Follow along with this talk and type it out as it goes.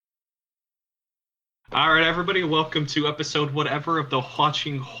All right, everybody, welcome to episode whatever of the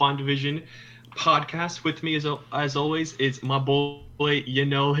Watching WandaVision podcast. With me, as always, is my boy. You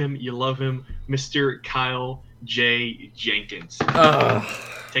know him, you love him, Mr. Kyle J. Jenkins.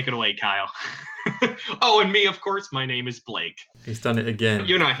 Take it away, Kyle. Oh, and me, of course. My name is Blake. He's done it again.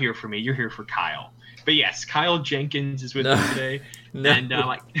 You're not here for me. You're here for Kyle. But yes, Kyle Jenkins is with me today. No. And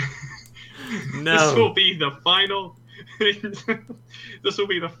No. this will be the final. This will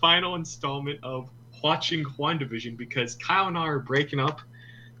be the final installment of Watching WandaVision because Kyle and I are breaking up.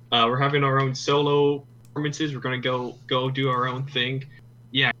 We're having our own solo performances. We're gonna go do our own thing.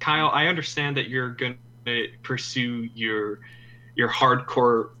 Yeah, Kyle, I understand that you're gonna pursue your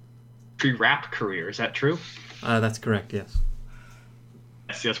hardcore pre-rap career. Is that true? That's correct, yes.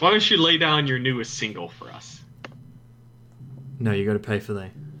 Yes. Why don't you lay down your newest single for us? No, you got to pay for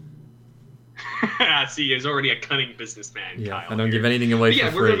that. See, he's already a cunning businessman, Yeah, Kyle. I don't give anything away for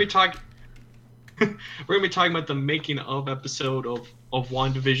free. We're gonna be talking. We're gonna be talking about the making of episode of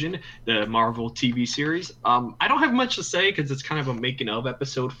WandaVision, the Marvel TV series. I don't have much to say because it's kind of a making of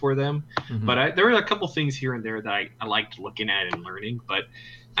episode for them, but there are a couple things here and there that I liked looking at and learning. But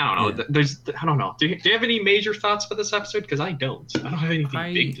I don't know. Yeah. I don't know. Do you have any major thoughts for this episode? Because I don't. I don't have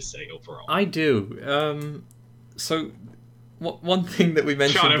anything big to say overall. I do. So, one thing that we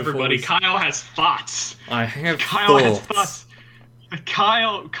mentioned Shout everybody. before Kyle has thoughts. I have Kyle thoughts. has thoughts.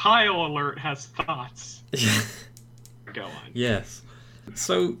 Kyle alert has thoughts. Go on. Yes.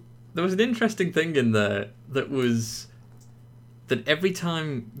 So there was an interesting thing in there that was that every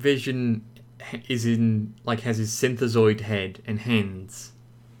time Vision is in has his synthezoid head and hands,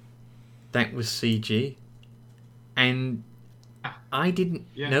 that was CG, and I didn't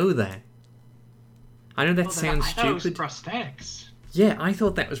know that. I know that sounds stupid. I thought it was prosthetics. Yeah, I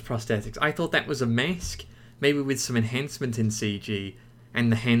thought that was prosthetics. I thought that was a mask, maybe with some enhancement in CG,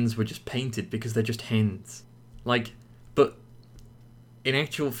 and the hands were just painted because they're just hands. But in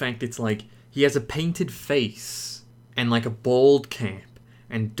actual fact, it's he has a painted face and a bald cap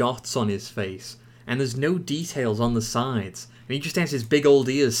and dots on his face, and there's no details on the sides, and he just has his big old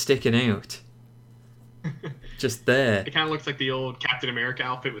ears sticking out. Just there. It kind of looks like the old Captain America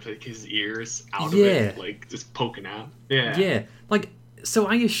outfit with his ears out of it, just poking out. Yeah. Yeah. So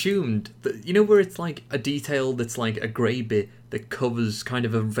I assumed that, where it's a detail that's a grey bit that covers kind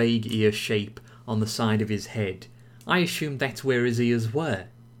of a vague ear shape on the side of his head. I assumed that's where his ears were,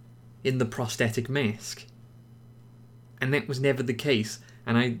 in the prosthetic mask. And that was never the case.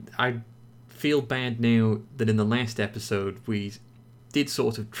 And I feel bad now that in the last episode we did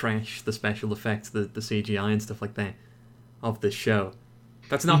sort of trash the special effects, the CGI and stuff like that of this show.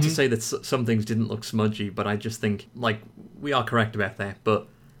 That's not to say that some things didn't look smudgy, but I just think, we are correct about that, but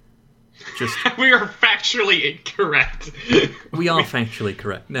just... We are factually incorrect. We are factually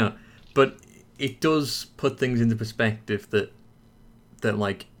correct, no. But it does put things into perspective that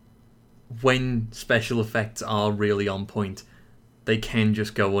when special effects are really on point, they can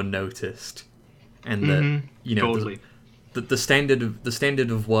just go unnoticed. And that, totally. the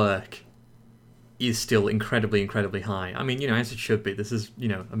standard of work is still incredibly, incredibly high. I mean, as it should be. This is,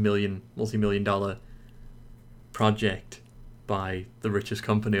 a multi-million-dollar project by the richest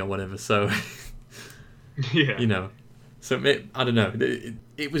company or whatever. So, yeah. So I don't know.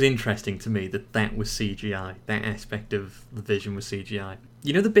 It was interesting to me that was CGI. That aspect of the Vision was CGI.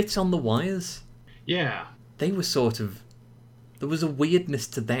 The bits on the wires? Yeah. They were sort of... There was a weirdness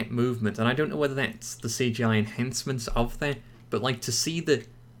to that movement, and I don't know whether that's the CGI enhancements of that, but to see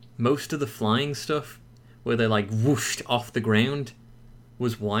most of the flying stuff, where they're whooshed off the ground,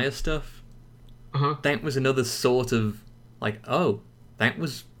 was wire stuff. That was another sort of oh, that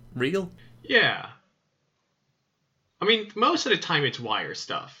was real? Yeah. I mean, most of the time it's wire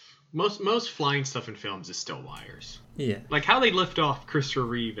stuff. Most flying stuff in films is still wires. Yeah. How they lift off Christopher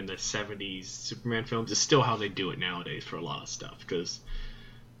Reeve in the 70s Superman films is still how they do it nowadays for a lot of stuff. Because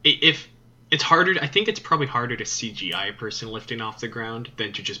if it's harder, I think it's probably harder to CGI a person lifting off the ground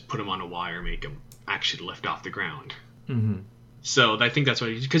than to just put them on a wire and make them actually lift off the ground. So I think that's what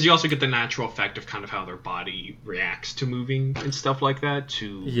it is. Because you also get the natural effect of kind of how their body reacts to moving and stuff like that.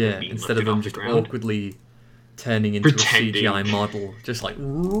 Instead of them just awkwardly turning into a CGI model, just So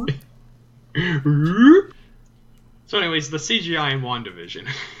anyways, the CGI in WandaVision.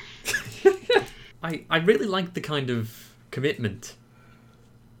 I really like the kind of commitment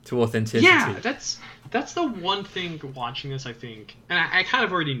to authenticity. Yeah, that's the one thing watching this, I think, and I kind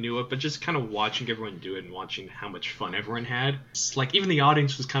of already knew it, but just kind of watching everyone do it and watching how much fun everyone had. It's even the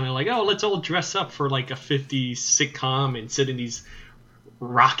audience was kind of oh, let's all dress up for a 50s sitcom and sit in these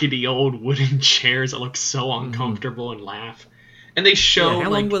rockety old wooden chairs that look so uncomfortable and laugh. And they show how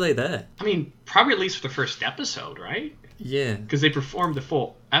long were they there? I mean, probably at least for the first episode, right? Yeah. Because they performed the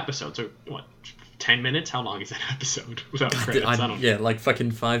full episode. So, what, 10 minutes? How long is that episode without credits? I don't know. Yeah, like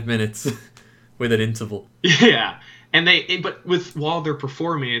fucking 5 minutes with an interval. Yeah. And but while they're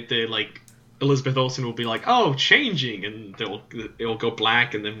performing it, they like, Elizabeth Olsen will be like, oh, changing. And it'll go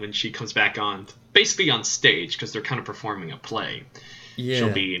black. And then when she comes back on, basically on stage, because they're kind of performing a play,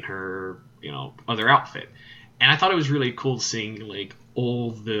 she'll be in her, other outfit. And I thought it was really cool seeing, like,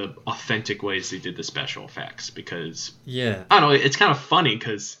 all the authentic ways they did the special effects because I don't know, it's kind of funny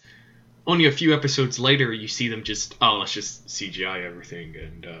because only a few episodes later you see them just let's just CGI everything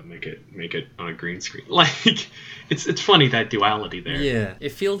and make it on a green screen. Like it's funny, that duality there. Yeah,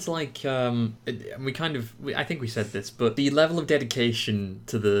 it feels like I think we said this, but the level of dedication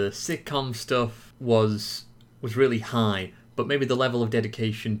to the sitcom stuff was really high, but maybe the level of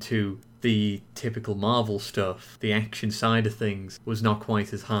dedication to the typical Marvel stuff, the action side of things, was not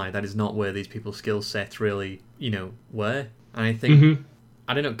quite as high. That is not where these people's skill sets really, were. And I think,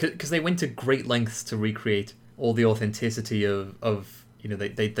 I don't know, because they went to great lengths to recreate all the authenticity of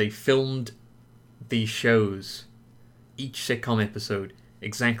they filmed these shows, each sitcom episode,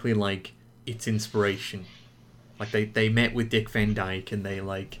 exactly like its inspiration. Like, they met with Dick Van Dyke and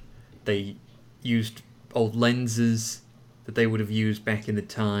they used old lenses that they would have used back in the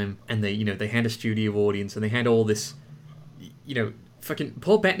time, and they had a studio audience, and they had all this, fucking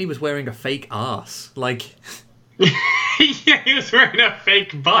Paul Bettany was wearing a fake arse, like. Yeah, he was wearing a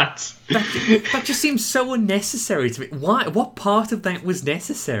fake butt. That just seems so unnecessary to me. Why? What part of that was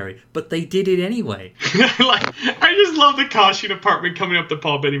necessary? But they did it anyway. I just love the costume department coming up to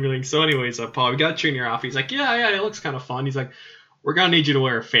Paul Bettany and being like, so anyways, Paul, we got Junior off. He's like, yeah, it looks kind of fun. He's like, we're gonna need you to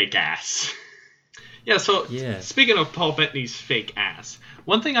wear a fake ass. Yeah, so speaking of Paul Bettany's fake ass,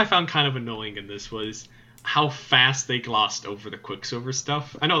 one thing I found kind of annoying in this was how fast they glossed over the Quicksilver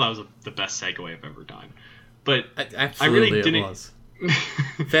stuff. I know that was the best segue I've ever done, but I really didn't. It was.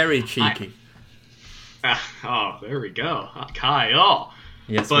 Very cheeky. There we go. Kyle.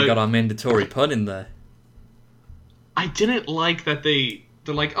 Yes, we got our mandatory pun in there. I didn't like that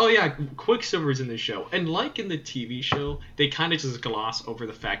they're like, oh yeah, Quicksilver's in the show. And like in the TV show, they kind of just gloss over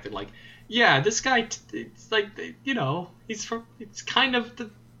the fact that, like, yeah, this guy, it's like, he's from, it's kind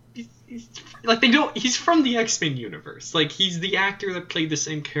of he's from the X-Men universe. Like, he's the actor that played the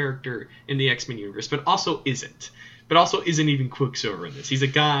same character in the X-Men universe, but also isn't even Quicksilver in this. He's a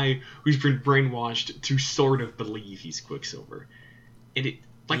guy who's been brainwashed to sort of believe he's Quicksilver. And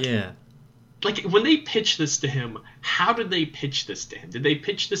like, when they pitched this to him, how did they pitch this to him? Did they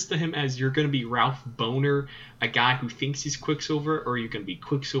pitch this to him as, you're going to be Ralph Boner, a guy who thinks he's Quicksilver, or are you going to be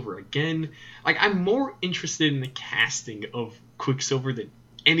Quicksilver again? Like, I'm more interested in the casting of Quicksilver than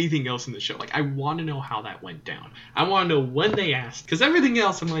anything else in the show. Like, I want to know how that went down. I want to know when they asked, because everything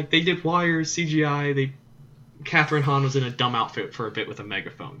else, I'm like, they did wires, CGI, Catherine Hahn was in a dumb outfit for a bit with a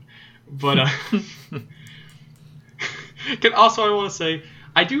megaphone. But, also I want to say,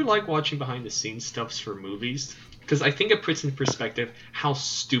 I do like watching behind-the-scenes stuffs for movies, because I think it puts in perspective how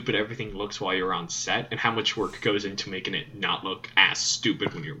stupid everything looks while you're on set, and how much work goes into making it not look as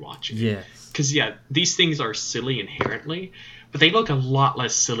stupid when you're watching it. Yes. Because, these things are silly inherently, but they look a lot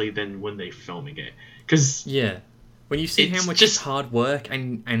less silly than when they're filming it. Because when you see how much hard work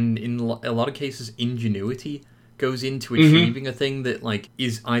and in a lot of cases ingenuity goes into achieving a thing that, like,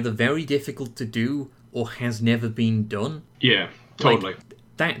 is either very difficult to do or has never been done. Yeah, totally.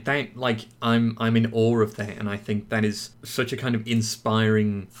 That like, I'm in awe of that, and I think that is such a kind of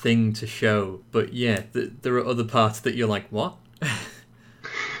inspiring thing to show. But there are other parts that you're like, what?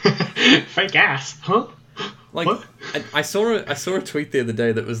 Fake ass, huh? Like, what? I saw a tweet the other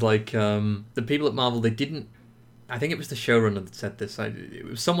day that was like, the people at Marvel, they didn't. I think it was the showrunner that said this. It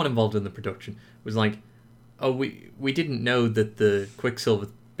was someone involved in the production. It was like, oh, we didn't know that the Quicksilver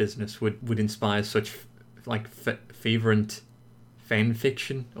business would inspire such like fervent fan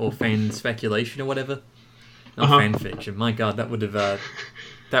fiction or fan speculation or whatever. Not fan fiction. My God, that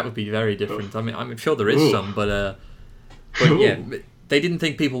would be very different. I mean, I'm sure there is some, but yeah, they didn't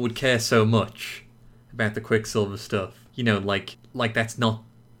think people would care so much about the Quicksilver stuff. Like that's not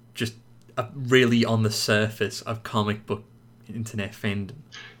just really on the surface of comic book internet fandom.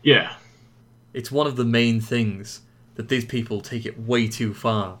 Yeah, it's one of the main things that these people take it way too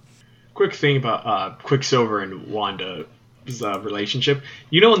far. Quick thing about Quicksilver and Wanda's relationship.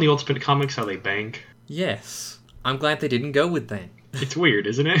 In the Ultimate Comics how they bang? Yes. I'm glad they didn't go with that. It's weird,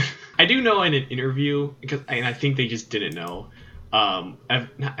 isn't it? I do know in an interview, and I think they just didn't know, not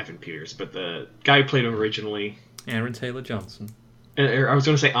Evan Peters, but the guy who played him originally. Aaron Taylor Johnson. I was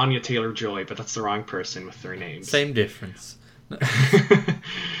going to say Anya Taylor-Joy, but that's the wrong person with their names. Same difference.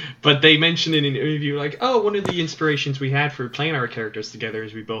 But they mentioned in an interview, like, oh, one of the inspirations we had for playing our characters together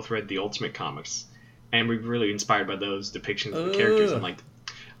is we both read the Ultimate comics, and we were really inspired by those depictions of the characters. I'm like,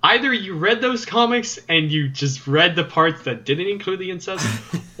 either you read those comics and you just read the parts that didn't include the incest,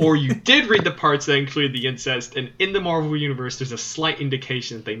 or you did read the parts that included the incest, and in the Marvel Universe there's a slight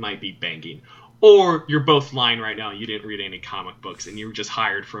indication that they might be banging. Or you're both lying right now, you didn't read any comic books, and you were just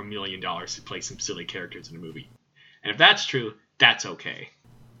hired for $1 million to play some silly characters in a movie. And if that's true, that's okay.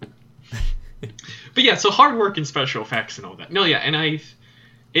 But yeah, so hard work and special effects and all that. No, yeah, and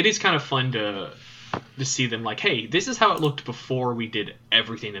it is kind of fun to see them like, hey, this is how it looked before we did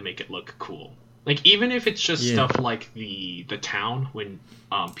everything to make it look cool. Like, even if it's just stuff like the town when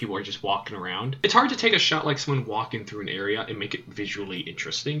people are just walking around. It's hard to take a shot like someone walking through an area and make it visually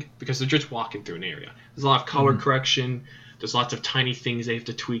interesting because they're just walking through an area. There's a lot of color correction. There's lots of tiny things they have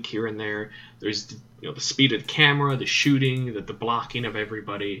to tweak here and there. There's the speed of the camera, the shooting, the blocking of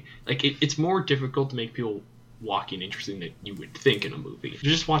everybody. Like, it's more difficult to make people walking interesting than you would think in a movie.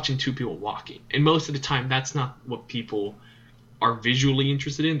 You're just watching two people walking. And most of the time, that's not what people are visually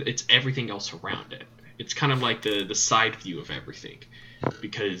interested in. It's everything else around it. It's kind of like the side view of everything.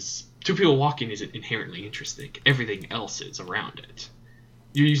 Because two people walking isn't inherently interesting. Everything else is around it.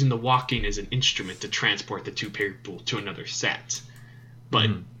 You're using the walking as an instrument to transport the two people to another set. But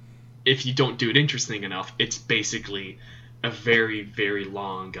if you don't do it interesting enough, it's basically a very, very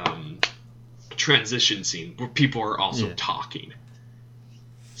long transition scene where people are also talking.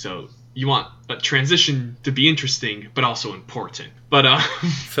 So you want a transition to be interesting, but also important. But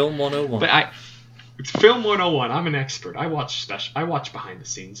Film 101. But it's Film 101. I'm an expert. I watch behind the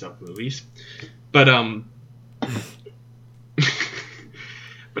scenes of movies. But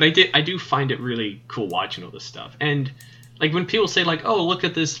but I do find it really cool watching all this stuff. And like when people say like, oh, look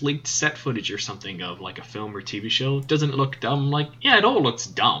at this leaked set footage or something of like a film or TV show, doesn't it look dumb? Like, yeah, it all looks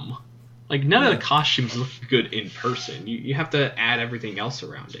dumb. Like, none of the costumes look good in person. You have to add everything else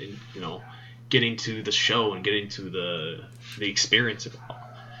around it, getting to the show and getting to the experience of it all.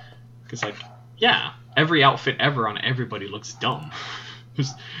 Because, like, yeah, every outfit ever on everybody looks dumb.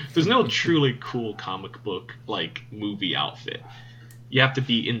 There's no truly cool comic book, like, movie outfit. You have to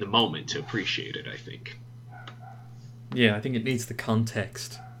be in the moment to appreciate it, I think. Yeah, I think it needs the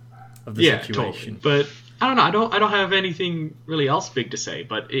context of the situation. Totally. But I don't know. I don't have anything really else big to say.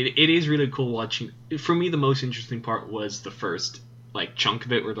 But it is really cool watching. For me, the most interesting part was the first like chunk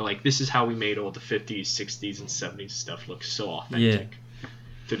of it, where they're like, "This is how we made all the 50s, 60s, and 70s stuff look so authentic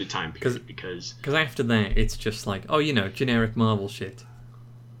to the time period." Because after that, it's just like, oh, generic Marvel shit.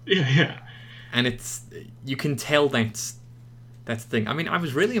 Yeah. And you can tell that's the thing. I mean, I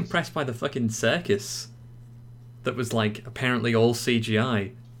was really impressed by the fucking circus that was like apparently all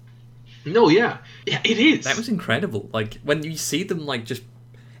CGI. No, yeah, it is. That was incredible. Like when you see them, like just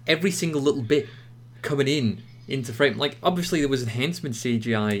every single little bit coming into frame. Like obviously there was enhancement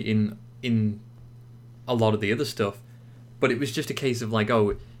CGI in a lot of the other stuff, but it was just a case of like,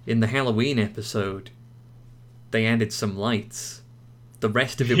 oh, in the Halloween episode, they added some lights. The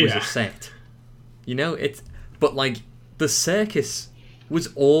rest of it was a set. But like the circus was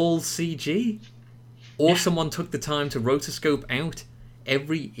all CG, or someone took the time to rotoscope out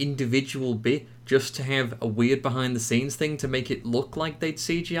every individual bit just to have a weird behind-the-scenes thing to make it look like they'd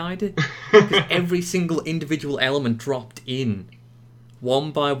CGI'd it. Because every single individual element dropped in,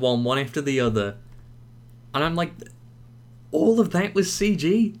 one by one after the other. And I'm like, all of that was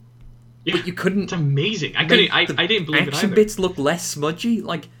CG. Yeah, but you couldn't... It's amazing. I didn't believe it either. Action bits look less smudgy.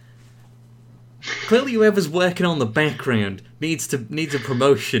 Like, clearly whoever's working on the background needs a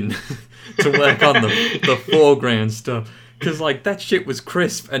promotion to work on the foreground stuff. Because, like, that shit was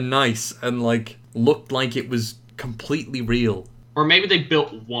crisp and nice and, like, looked like it was completely real. Or maybe they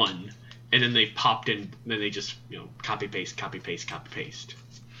built one, and then they popped in, then they just, copy-paste.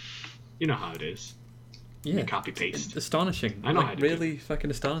 You know how it is. Yeah. You copy-paste. Astonishing. I know how to really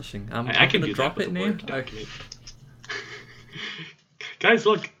fucking astonishing. I can gonna drop it now. Guys,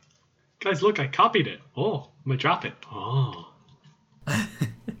 look, I copied it. Oh, I'm gonna drop it. Oh.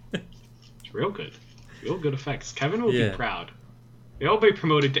 It's real good. Real good effects. Kevin will be proud. They'll be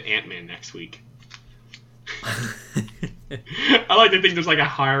promoted to Ant-Man next week. I like to think there's like a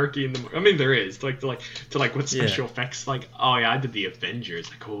hierarchy in the. I mean, there is. To what special effects? Like, oh yeah, I did the Avengers.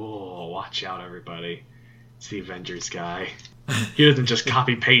 Like, oh, watch out, everybody. It's the Avengers guy. He doesn't just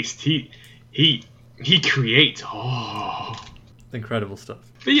copy paste. He creates. Oh, incredible stuff.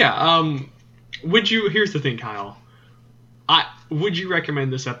 But yeah, here's the thing, Kyle. Would you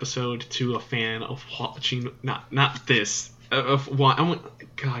recommend this episode to a fan of watching? Not this.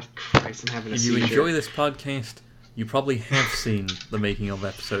 God Christ, I'm having a seizure. If you enjoy this podcast, you probably have seen the making of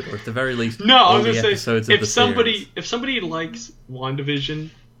episode, or at the very least, no, all I was the gonna episodes say, of the series. if somebody likes WandaVision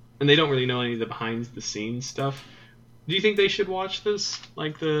and they don't really know any of the behind the scenes stuff, do you think they should watch this?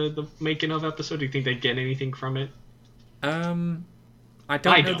 Like the making of episode? Do you think they get anything from it? I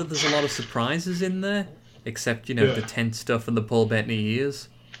don't know that there's a lot of surprises in there, except, the tent stuff and the Paul Bettany ears.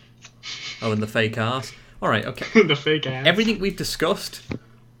 Oh, and the fake ass. Alright, okay. The fake ass. Everything we've discussed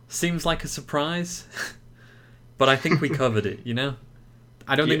seems like a surprise, but I think we covered it,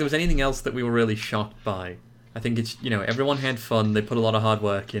 I don't think there was anything else that we were really shocked by. I think it's, everyone had fun, they put a lot of hard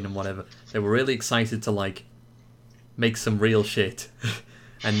work in and whatever. They were really excited to, make some real shit,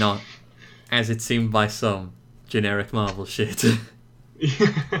 and not, as it seemed by some, generic Marvel shit.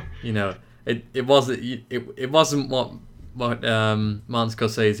 It wasn't what Martin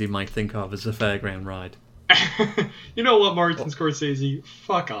Scorsese might think of as a fairground ride. You know what, Martin Scorsese?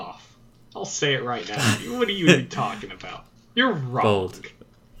 Fuck off. I'll say it right now. What are you talking about? You're wrong.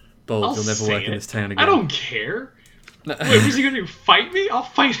 Bold. You'll never work in this town again. I don't care. Wait, was he going to fight me? I'll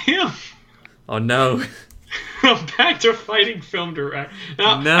fight him. Oh, no. I'm back to fighting film directors. No.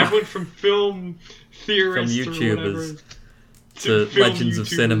 I went from film theorists from YouTubers or whatever to legends of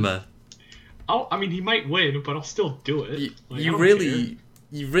cinema. I mean, he might win, but I'll still do it. You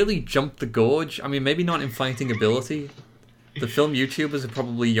really jumped the gorge. I mean, maybe not in fighting ability. The film YouTubers are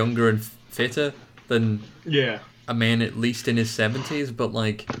probably younger and fitter than a man at least in his 70s, but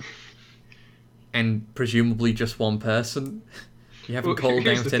and presumably just one person. You haven't called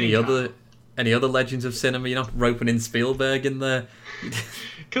out any other legends of cinema. You're not roping in Spielberg in there.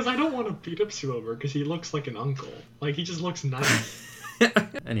 Because I don't want to beat up Spielberg because he looks like an uncle. He just looks nice.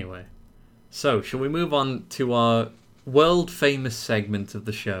 Anyway, so shall we move on to our world-famous segment of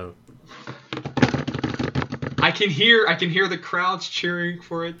the show? I can hear the crowds cheering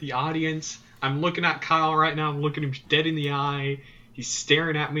for it, the audience. I'm looking at Kyle right now. I'm looking him dead in the eye. He's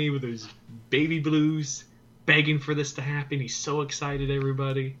staring at me with those baby blues, begging for this to happen. He's so excited,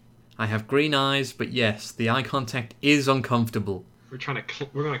 everybody. I have green eyes, but yes, the eye contact is uncomfortable. We're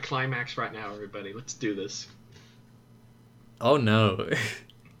gonna climax right now, everybody. Let's do this. Oh no.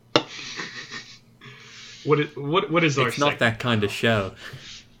 What is our? It's not that kind of show.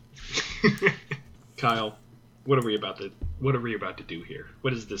 Kyle, what are we about to do here?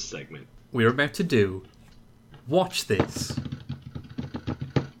 What is this segment? We're about to do Watch This.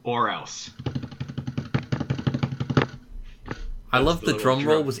 Or else. I love the drum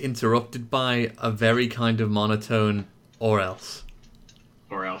roll was interrupted by a very kind of monotone or else.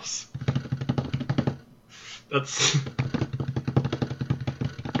 Or else. That's...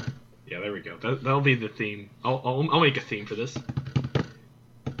 Yeah, there we go. That'll be the theme. I'll make a theme for this.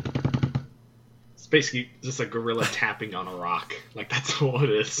 It's basically just a gorilla tapping on a rock. That's all it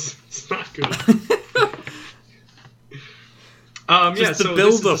is. It's not good. Just the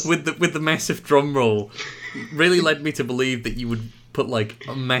build-up with the massive drum roll really led me to believe that you would put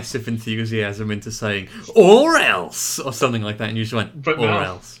a massive enthusiasm into saying "or else" or something like that, and you just went "or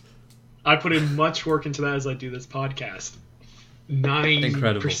else." I put in much work into that as I do this podcast.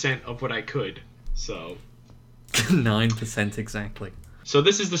 9% of what I could. So 9% exactly. So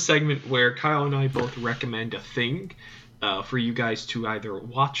this is the segment where Kyle and I both recommend a thing for you guys to either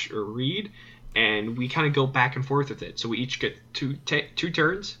watch or read. And we kind of go back and forth with it. So we each get two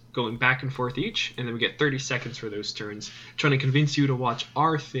turns, going back and forth each, and then we get 30 seconds for those turns, trying to convince you to watch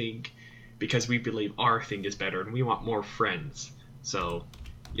our thing, because we believe our thing is better, and we want more friends. So,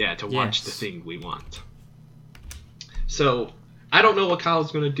 watch the thing we want. So, I don't know what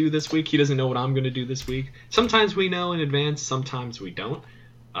Kyle's going to do this week. He doesn't know what I'm going to do this week. Sometimes we know in advance, sometimes we don't.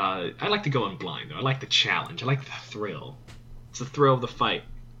 I like to go in blind, though. I like the challenge. I like the thrill. It's the thrill of the fight.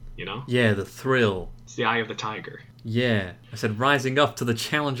 Yeah, the thrill. It's the eye of the tiger. Yeah, I said rising up to the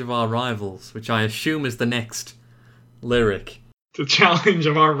challenge of our rivals, which I assume is the next lyric. The challenge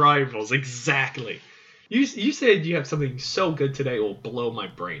of our rivals, exactly. You said you have something so good today it will blow my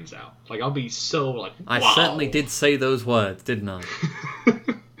brains out. I'll be so wow. I certainly did say those words, didn't I?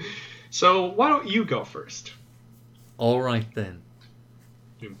 So why don't you go first? All right then.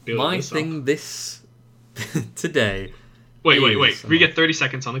 My thing this today. Wait. We get 30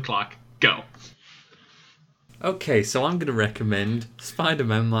 seconds on the clock. Go. Okay, so I'm going to recommend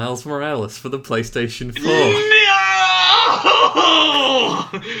Spider-Man Miles Morales for the PlayStation 4. No!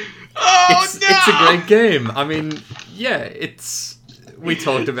 It's a great game. I mean, we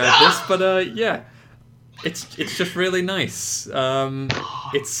talked about this, but it's just really nice.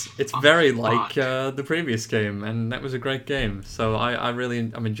 It's very like the previous game, and that was a great game. So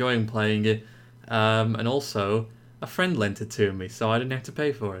I'm enjoying playing it, and also a friend lent it to me, so I didn't have to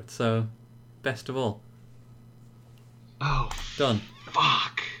pay for it. So, best of all. Oh, Done.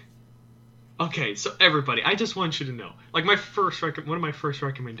 Fuck. Okay, so everybody, I just want you to know, like one of my first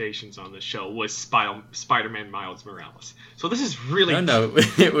recommendations on the show was Spider-Man Miles Morales. So this is really No,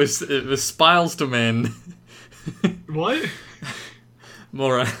 it was Spiles to Man. What?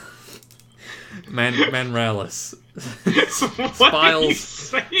 Manralis. What are you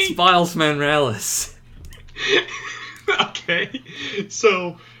saying? Spiles Manralis. Okay,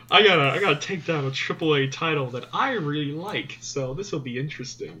 so I gotta take down a AAA title that I really like. So this will be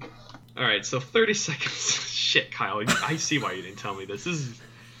interesting. All right, so 30 seconds. Shit, Kyle, I see why you didn't tell me this.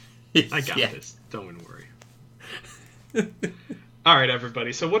 I got this. Don't worry. All right,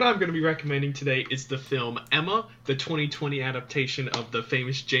 everybody. So what I'm going to be recommending today is the film Emma, the 2020 adaptation of the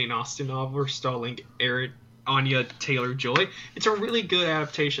famous Jane Austen novel starring Anya Taylor-Joy. It's a really good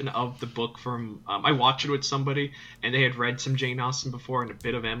adaptation of the book from... I watched it with somebody, and they had read some Jane Austen before and a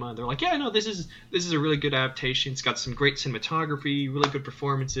bit of Emma. And they're like, yeah, no, this is a really good adaptation. It's got some great cinematography, really good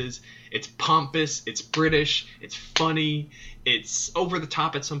performances. It's pompous, it's British, it's funny, it's over the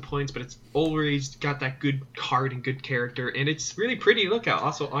top at some points, but it's always got that good heart and good character. And it's really pretty to look at.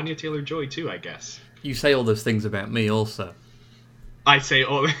 Also, Anya Taylor-Joy, too, I guess. You say all those things about me also. I say,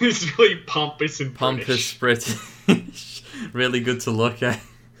 oh, it's really pompous and British. Really good to look at.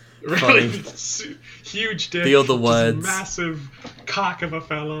 Really huge dick. The other words. Massive cock of a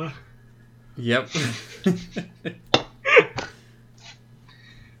fella. Yep.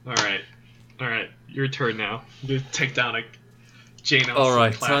 Alright. Your turn now. You take down a Jane Austen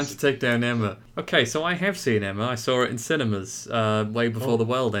Alright, classic. time to take down Emma. Okay, so I have seen Emma. I saw it in cinemas way before the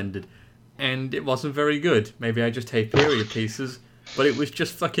world ended. And it wasn't very good. Maybe I just hate period pieces. But it was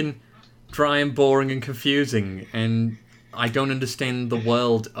just fucking dry and boring and confusing, and I don't understand the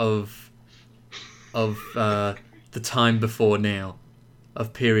world of the time before now,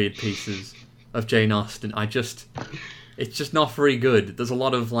 of period pieces, of Jane Austen. It's just not very good. There's a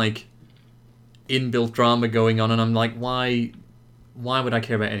lot of, like, inbuilt drama going on, and I'm like, why would I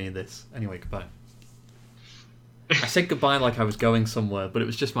care about any of this? Anyway, goodbye. I said goodbye like I was going somewhere, but it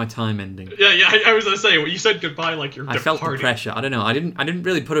was just my time ending. Yeah, I was gonna say, you said goodbye like you're departing. I felt the pressure. I don't know. I didn't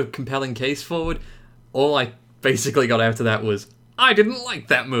really put a compelling case forward. All I basically got out of that was, I didn't like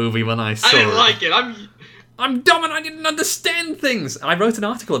that movie when I saw it. I didn't like it. I'm dumb and I didn't understand things. I wrote an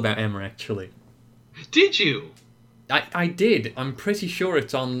article about Emma, actually. Did you? I did. I'm pretty sure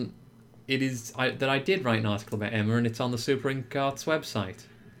it's on... that I did write an article about Emma, and it's on the Super Ink Arts website.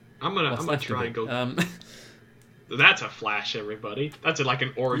 I'm gonna try and go... That's a flash, everybody. That's like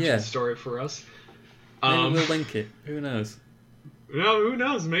an origin story for us. Maybe we'll link it. Who knows? No, who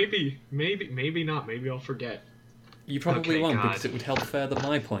knows? Maybe not. Maybe I'll forget. You probably won't, because it would help further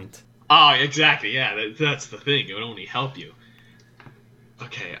my point. Oh, exactly. Yeah, that's the thing. It would only help you.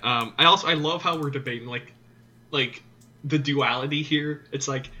 Okay. I love how we're debating like the duality here. It's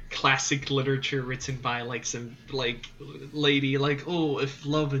like classic literature written by like some like lady like, oh, if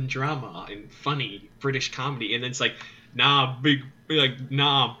love and drama and funny British comedy, and then it's like, nah,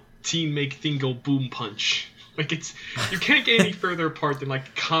 teen make thing go boom punch. Like, it's, you can't get any further apart than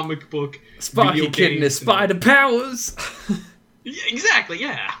like comic book, Sparky Kid and his spider powers. Yeah, exactly,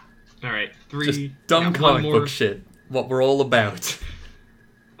 yeah. All right, just dumb comic book shit. What we're all about.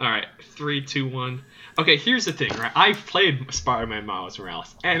 All right, 3, 2, 1. Okay, here's the thing, right? I've played Spider-Man Miles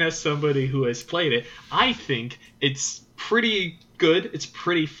Morales, and as somebody who has played it, I think it's pretty good. It's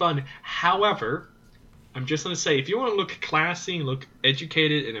pretty fun. However, I'm just going to say, if you want to look classy and look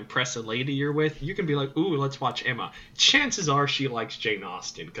educated and impress a lady you're with, you can be like, ooh, let's watch Emma. Chances are she likes Jane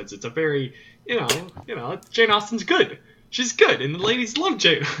Austen, because it's a very, you know, Jane Austen's good. She's good, and the ladies love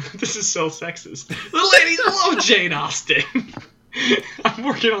Jane. This is so sexist. The ladies love Jane Austen. I'm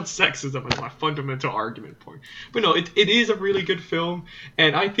working on sexism as my fundamental argument point. But no, it is a really good film,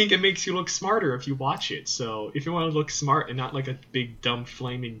 and I think it makes you look smarter if you watch it. So if you want to look smart and not like a big, dumb,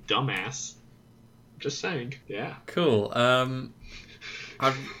 flaming dumbass, just saying, yeah. Cool.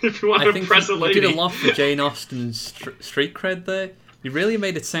 If you want to impress a lady. You did a lot for Jane Austen's street cred there. You really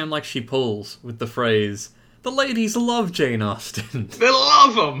made it sound like she pulls with the phrase, the ladies love Jane Austen. They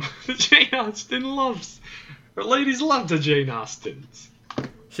love them. Jane Austen loves. Her ladies loved the Jane Austens.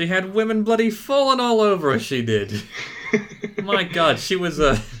 She had women bloody falling all over her, she did. My God, she was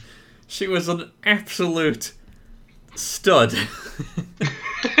an absolute stud.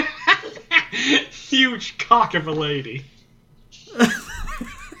 Huge cock of a lady.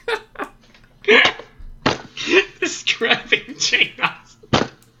 Describing Jane Austen.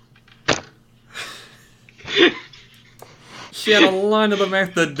 She had a line of them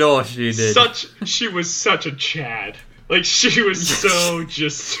at the door, she did. She was such a Chad. Like, she was so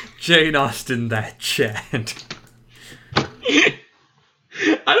just... Jane Austen, that Chad.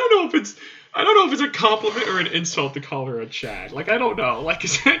 I don't know if it's a compliment or an insult to call her a Chad. Like, I don't know. Like,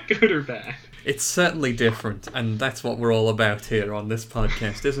 is that good or bad? It's certainly different, and that's what we're all about here on this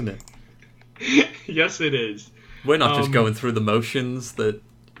podcast, isn't it? Yes, it is. We're not just going through the motions that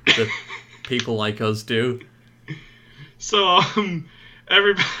people like us do. So,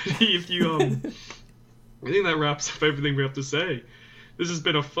 everybody, if you, I think that wraps up everything we have to say. This has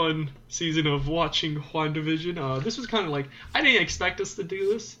been a fun season of watching WandaVision. This was kind of like, I didn't expect us to do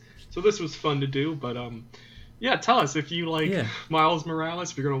this, so this was fun to do, but, yeah, tell us if you like Miles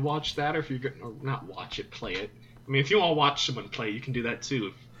Morales, if you're going to watch that, or if you're going to, not watch it, play it. I mean, if you want to watch someone play, you can do that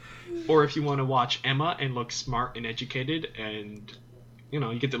too. Or if you want to watch Emma and look smart and educated, and, you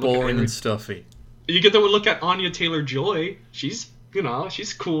know, you get to look boring at and stuffy. You get to look at Anya Taylor-Joy. She's, you know,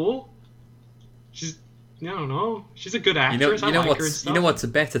 she's cool. She's, I don't know, she's a good actress. You know what's a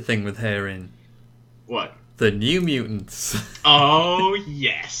better thing with her in? What? The New Mutants. Oh,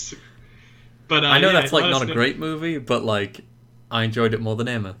 yes. But I know that's like not a great movie, but like I enjoyed it more than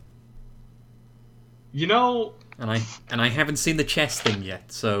Emma. You know, and I haven't seen the chess thing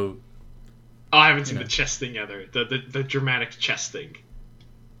yet, so. Oh, I haven't seen the chess thing either. The dramatic chess thing.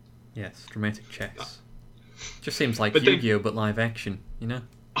 Yes, dramatic chess. Just seems like Yu-Gi-Oh, but live action, you know?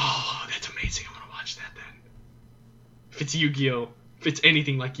 Oh, that's amazing. I'm gonna watch that then. If it's Yu-Gi-Oh, if it's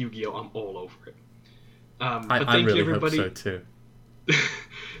anything like Yu-Gi-Oh, I'm all over it. I really hope so too.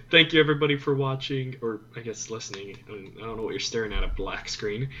 Thank you, everybody, for watching, or I guess listening. I don't know what you're staring at, a black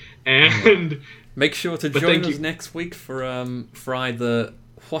screen. And make sure to join us next week for either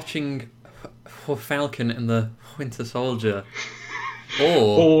watching Falcon and the Winter Soldier,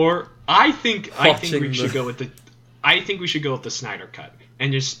 or I think we should go with the Snyder Cut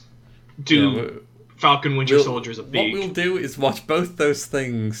and just do Falcon Winter Soldier as a big. What we'll do is watch both those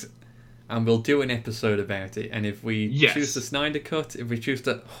things. And we'll do an episode about it. And if we choose the Snyder Cut, if we choose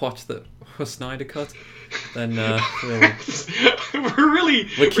to watch the Snyder Cut, then we're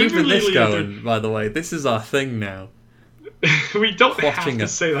keeping this going. By the way, this is our thing now. We don't have to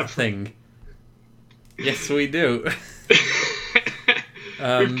say that thing. Yes, we do.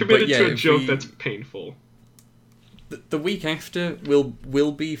 We've committed to a joke that's painful. The week after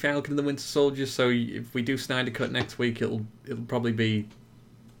will be Falcon and the Winter Soldier. So if we do Snyder Cut next week, it'll probably be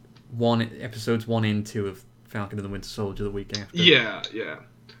episodes 1 and 2 of Falcon and the Winter Soldier the week after. Yeah,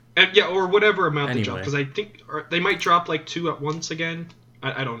 or whatever amount they drop, because I think they might drop like 2 at once again.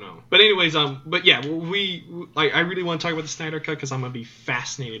 I don't know. But anyways, but yeah, I really want to talk about the Snyder Cut because I'm gonna be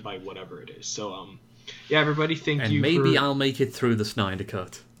fascinated by whatever it is. So yeah, everybody, thank you. And maybe I'll make it through the Snyder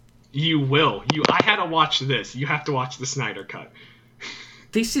Cut. You will. I had to watch this. You have to watch the Snyder Cut.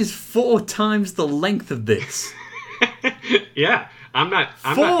 This is 4 times the length of this. Yeah. I'm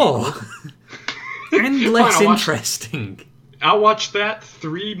 4! And less interesting. I'll watch that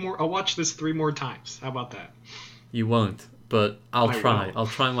 3 more. I'll watch this 3 more times. How about that? You won't, but I'll try. I'll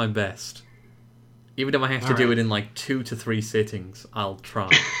try my best. Even if I have to do it in like 2 to 3 sittings, I'll try.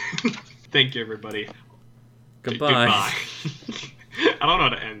 Thank you, everybody. Goodbye. Goodbye. I don't know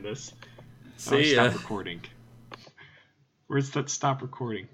how to end this. See ya. Stop recording. Where's that stop recording?